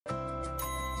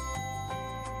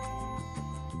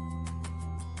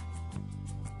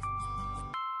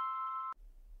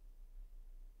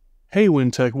Hey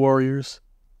WinTech Warriors!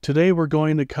 Today we're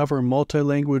going to cover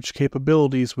multi-language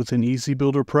capabilities within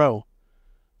EasyBuilder Pro.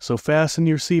 So fasten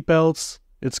your seatbelts,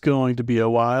 it's going to be a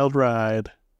wild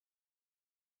ride.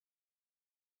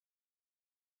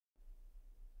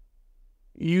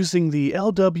 Using the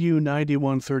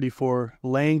LW9134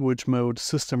 Language Mode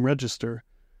System Register,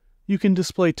 you can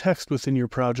display text within your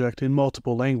project in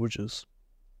multiple languages.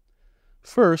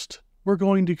 First, we're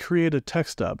going to create a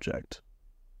text object.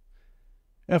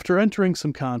 After entering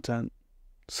some content,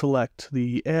 select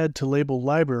the Add to Label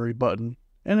Library button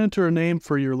and enter a name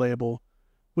for your label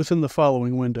within the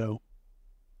following window.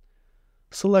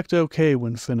 Select OK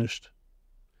when finished.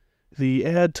 The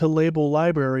Add to Label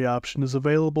Library option is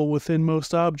available within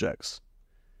most objects.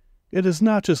 It is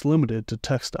not just limited to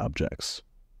text objects.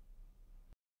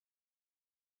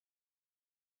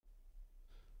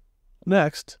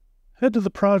 Next, head to the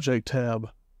Project tab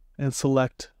and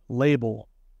select Label.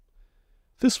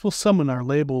 This will summon our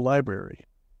label library.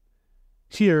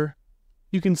 Here,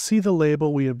 you can see the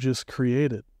label we have just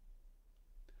created.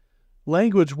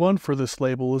 Language 1 for this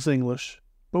label is English,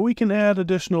 but we can add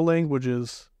additional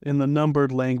languages in the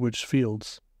numbered language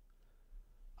fields.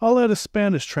 I'll add a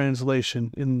Spanish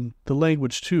translation in the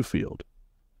Language 2 field.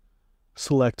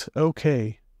 Select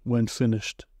OK when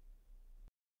finished.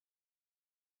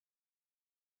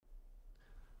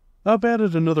 I've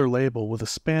added another label with a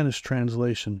Spanish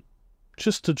translation,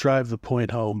 just to drive the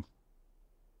point home.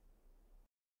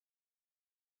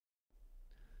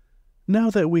 Now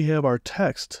that we have our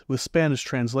text with Spanish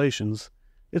translations,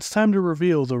 it's time to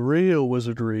reveal the real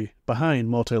wizardry behind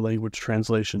multi-language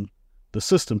translation, the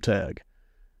system tag,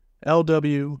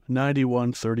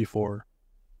 LW9134.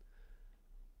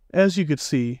 As you can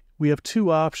see, we have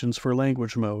two options for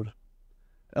language mode.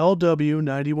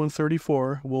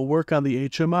 LW9134 will work on the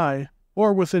HMI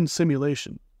or within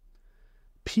simulation.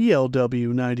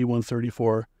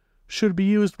 PLW9134 should be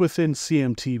used within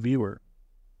CMT Viewer.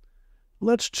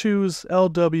 Let's choose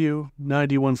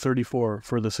LW9134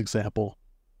 for this example.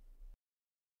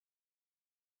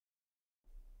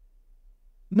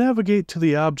 Navigate to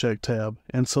the Object tab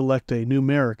and select a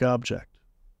numeric object.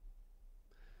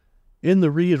 In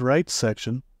the Read/Write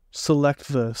section, select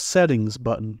the Settings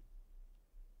button.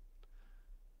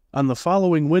 On the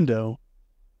following window,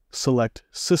 select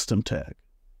System tag.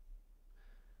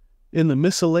 In the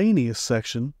Miscellaneous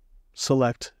section,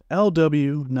 select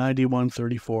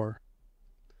LW9134.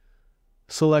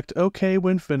 Select OK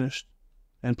when finished,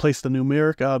 and place the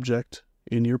numeric object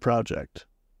in your project.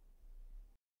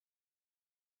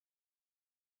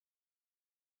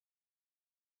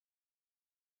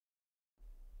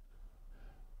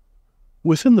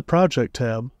 Within the Project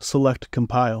tab, select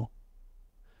Compile.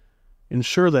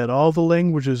 Ensure that all the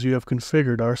languages you have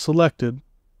configured are selected,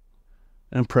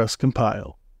 and press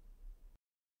Compile.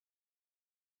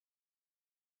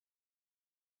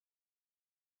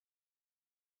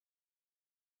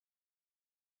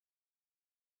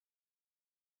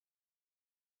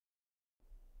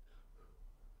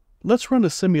 Let's run a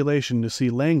simulation to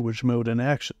see language mode in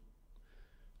action.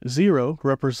 0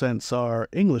 represents our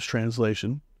English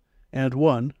translation, and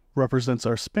 1 represents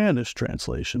our Spanish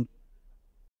translation.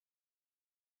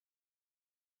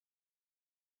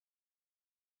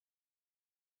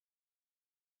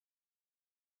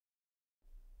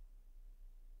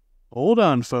 Hold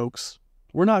on, folks.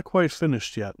 We're not quite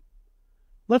finished yet.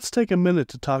 Let's take a minute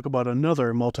to talk about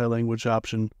another multi-language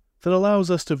option that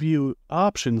allows us to view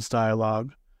options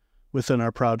dialog within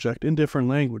our project in different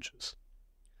languages.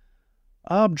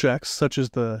 Objects such as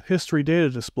the history data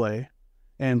display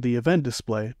and the event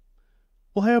display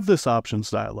will have this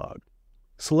options dialog.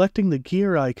 Selecting the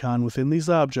gear icon within these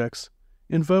objects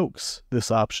invokes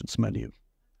this options menu.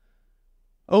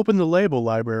 Open the label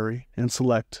library and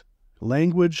select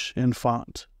Language and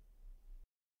Font.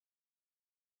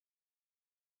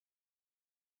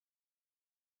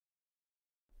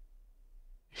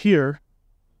 Here,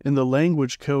 in the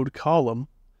Language Code column,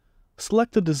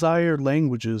 select the desired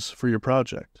languages for your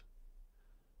project.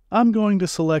 I'm going to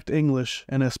select English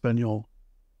and Espanol.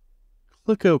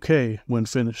 Click OK when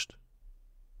finished.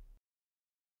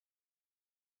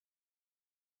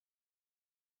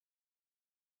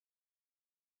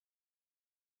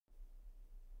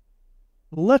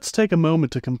 Let's take a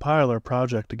moment to compile our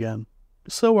project again,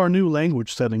 so our new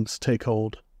language settings take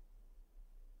hold.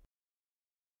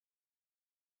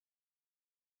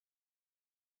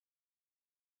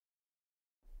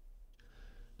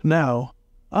 Now,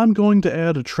 I'm going to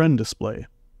add a trend display,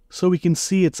 so we can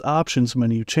see its options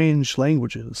menu change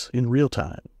languages in real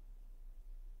time.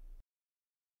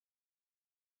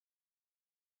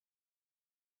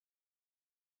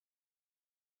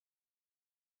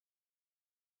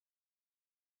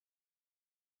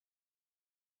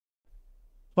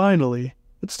 Finally,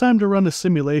 it's time to run a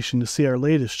simulation to see our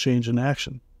latest change in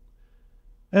action.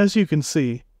 As you can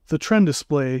see, the trend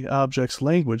display object's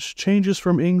language changes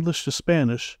from English to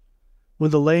Spanish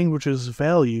when the language's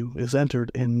value is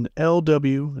entered in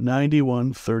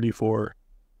LW9134.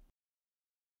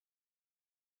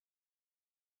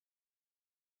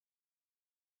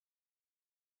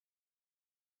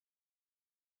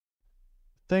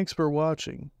 Thanks for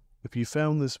watching. If you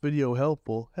found this video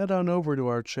helpful, head on over to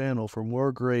our channel for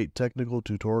more great technical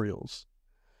tutorials.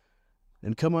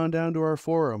 And come on down to our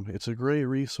forum. It's a great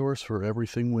resource for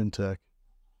everything WinTech.